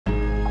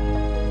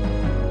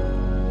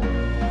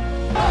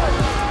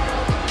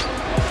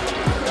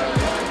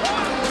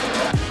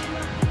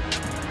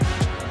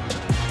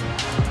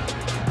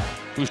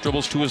Foose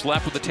dribbles to his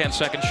left with a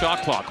 10-second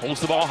shot clock.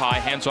 Holds the ball high,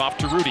 hands off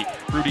to Rudy.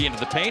 Rudy into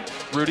the paint.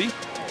 Rudy,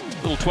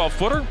 little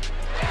 12-footer,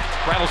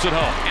 rattles it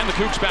home. And the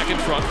Cougs back in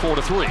front,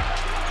 4-3.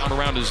 Out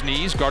around his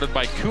knees, guarded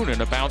by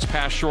Coonan. A bounce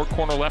pass short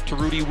corner left to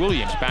Rudy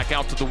Williams. Back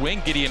out to the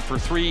wing. Gideon for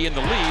three in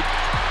the lead.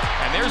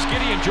 And there's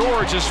Gideon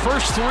George, his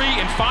first three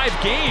in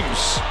 5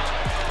 games.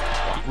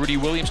 Rudy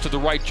Williams to the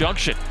right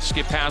junction.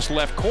 Skip pass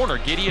left corner.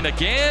 Gideon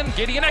again.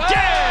 Gideon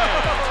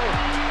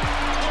again!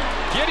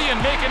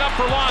 Gideon making up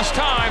for lost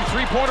time.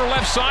 Three-pointer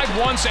left side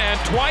once and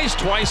twice.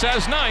 Twice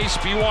as nice.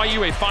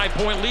 BYU a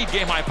 5-point lead.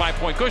 Game-high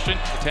 5-point cushion.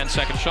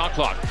 10-second shot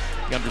clock.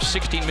 The under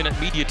 16-minute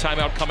media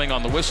timeout coming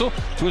on the whistle.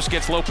 Foose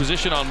gets low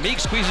position on Meek.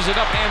 Squeezes it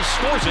up and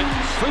scores it.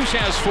 Foose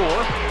has 4.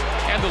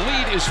 And the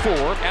lead is 4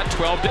 at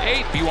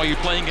 12-8. BYU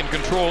playing in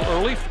control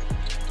early.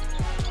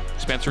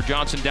 Spencer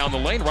Johnson down the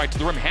lane, right to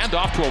the rim,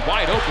 handoff to a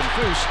wide open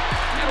Foose,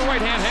 and a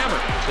right-hand hammer.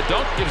 The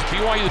dunk gives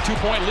BYU the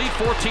 2-point lead,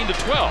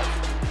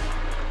 14-12.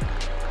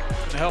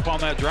 Help on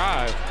that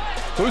drive.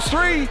 Foose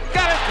three,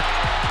 got it!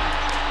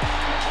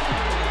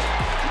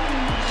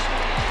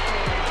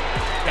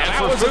 And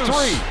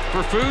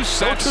for Foose,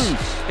 that's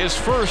his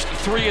first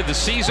 3 of the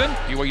season.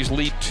 BYU's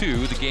lead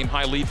 2, the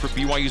game-high lead for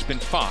BYU's been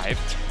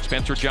 5.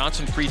 Spencer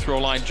Johnson, free throw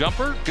line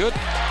jumper, good,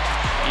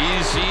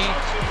 easy.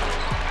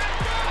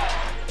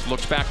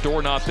 Looks back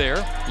door, not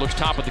there. Looks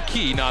top of the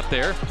key, not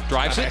there.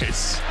 Drives it.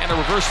 And a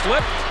reverse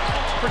flip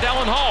for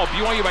Dallin Hall.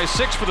 BYU by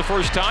 6 for the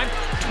first time.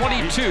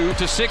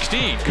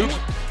 22-16.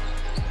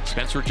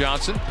 Spencer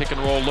Johnson, pick and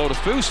roll low to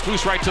Foose.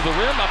 Foose right to the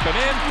rim, up and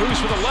in.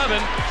 Foose with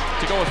 11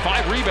 to go with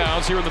 5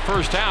 rebounds here in the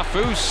first half.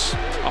 Foose,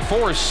 a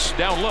force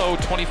down low,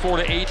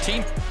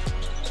 24-18.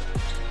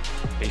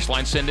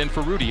 Baseline send in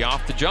for Rudy,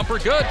 off the jumper,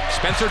 good.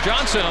 Spencer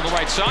Johnson on the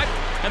right side,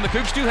 and the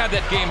Cougs do have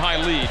that game-high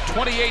lead,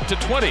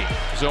 28-20.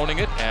 Zoning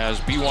it as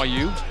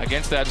BYU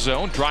against that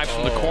zone, drives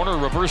from the corner,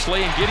 reverse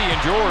lay, and Gideon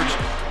George.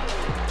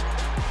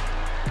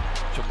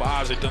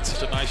 Shabazz, done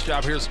such a nice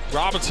job. Here's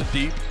Robinson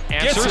deep.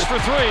 Answers for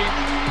 3.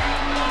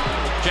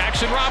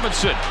 Jackson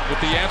Robinson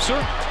with the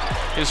answer,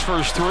 his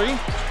first 3.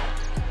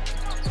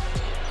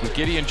 With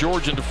Gideon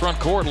George into front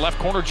court, left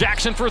corner,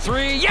 Jackson for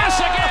 3. Yes,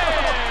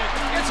 again!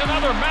 It's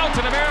another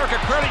Mountain America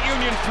Credit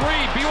Union 3.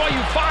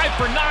 BYU 5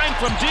 for 9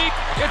 from deep.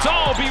 It's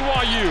all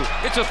BYU.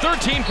 It's a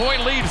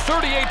 13-point lead,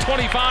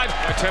 38-25.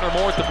 A 10 or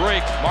more at the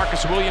break.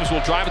 Marcus Williams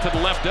will drive it to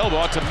the left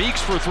elbow. To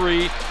Meeks for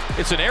 3.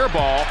 It's an air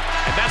ball,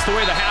 and that's the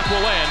way the half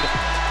will end.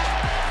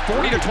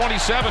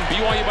 40-27.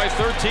 BYU by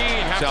 13.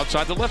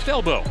 Outside the left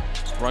elbow.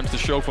 Runs the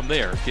show from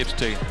there. Gives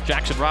to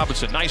Jackson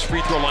Robinson. Nice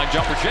free throw line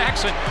jumper.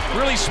 Jackson,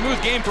 really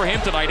smooth game for him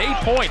tonight. 8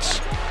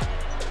 points.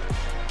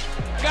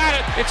 Got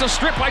it. It's a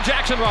strip by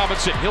Jackson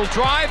Robinson. He'll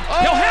drive.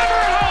 He'll hammer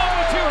it home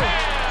with 2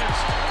 hands.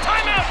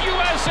 Timeout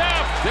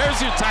USF.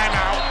 There's your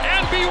timeout.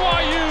 And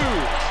BYU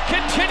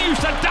continues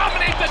to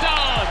dominate the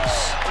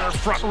Dons.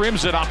 Front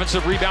rims it.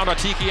 Offensive rebound.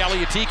 Atiki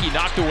Aliatiki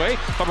knocked away,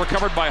 but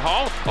recovered by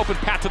Hall. Open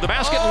pat to the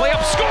basket.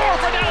 Layup score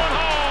for Dallin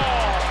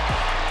Hall.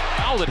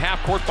 Fouled at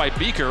half court by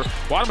Beaker.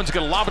 Waterman's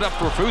going to lob it up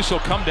for Foose. He'll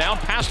come down.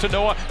 Pass to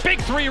Noah.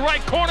 Big 3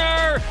 right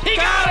corner. He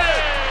got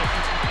it.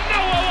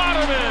 Noah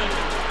Waterman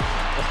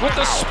with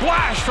the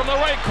splash from the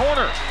right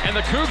corner. And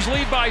the Cougs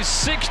lead by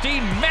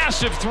 16.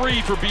 Massive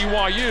 3 for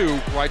BYU.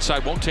 Right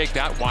side won't take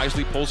that.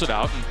 Wisely pulls it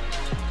out. And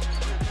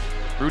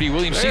Rudy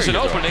Williams sees an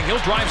opening. He'll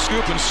drive,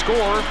 scoop, and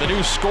score. The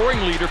new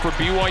scoring leader for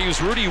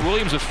BYU's Rudy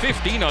Williams of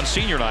 15 on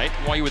senior night.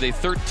 BYU with a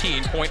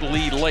 13-point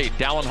lead late.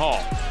 Dallin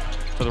Hall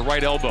to the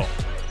right elbow.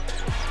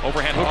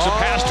 Overhand hooks a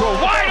pass to a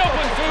wide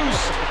open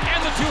Foose.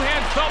 And the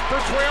 2-hand thump for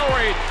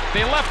Traore.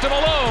 They left him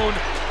alone.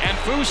 And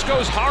Foose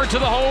goes hard to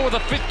the hole with a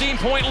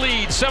 15-point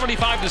lead,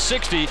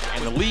 75-60.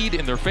 And the lead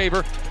in their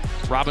favor.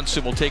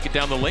 Robinson will take it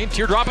down the lane,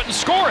 teardrop it, and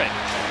score it.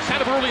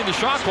 Kind of early in the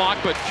shot clock,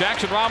 but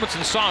Jackson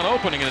Robinson saw an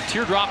opening, and a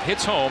teardrop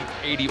hits home,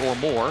 80 or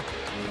more.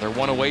 They're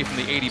 1 away from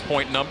the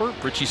 80-point number.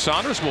 Richie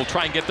Saunders will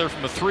try and get there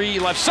from the 3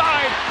 left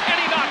side,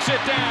 and he knocks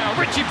it down.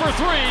 Richie for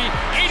 3,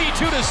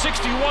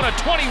 82-61, a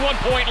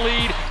 21-point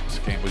lead. This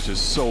game was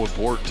just so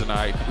important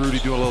tonight. Rudy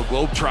doing a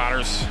little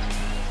Globetrotters.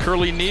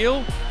 Curly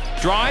Neal,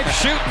 drive,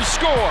 shoot, and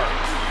score.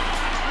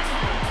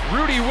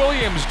 Rudy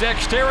Williams,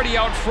 dexterity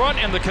out front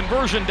and the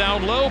conversion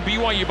down low.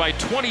 BYU by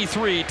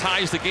 23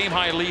 ties the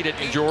game-high lead at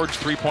George.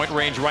 3-point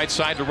range right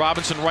side to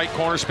Robinson, right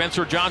corner.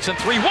 Spencer Johnson,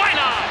 3. Why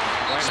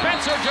not?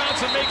 Spencer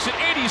Johnson makes it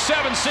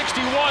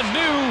 87-61.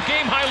 New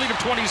game-high lead of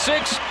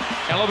 26.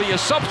 And it'll be a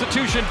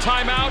substitution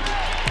timeout.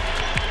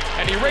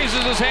 And he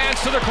raises his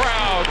hands to the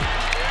crowd.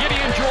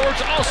 Gideon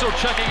George also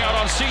checking out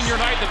on senior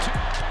night.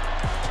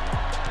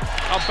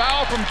 A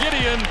bow from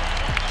Gideon.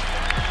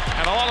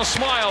 And a lot of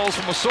smiles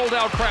from a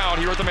sold-out crowd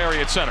here at the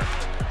Marriott Center.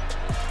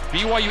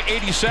 BYU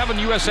 87,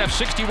 USF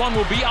 61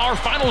 will be our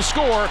final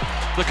score.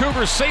 The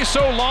Cougars say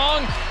so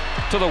long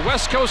to the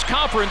West Coast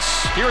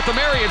Conference here at the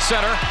Marriott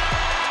Center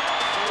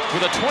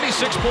with a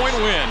 26-point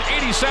win.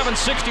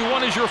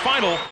 87-61 is your final.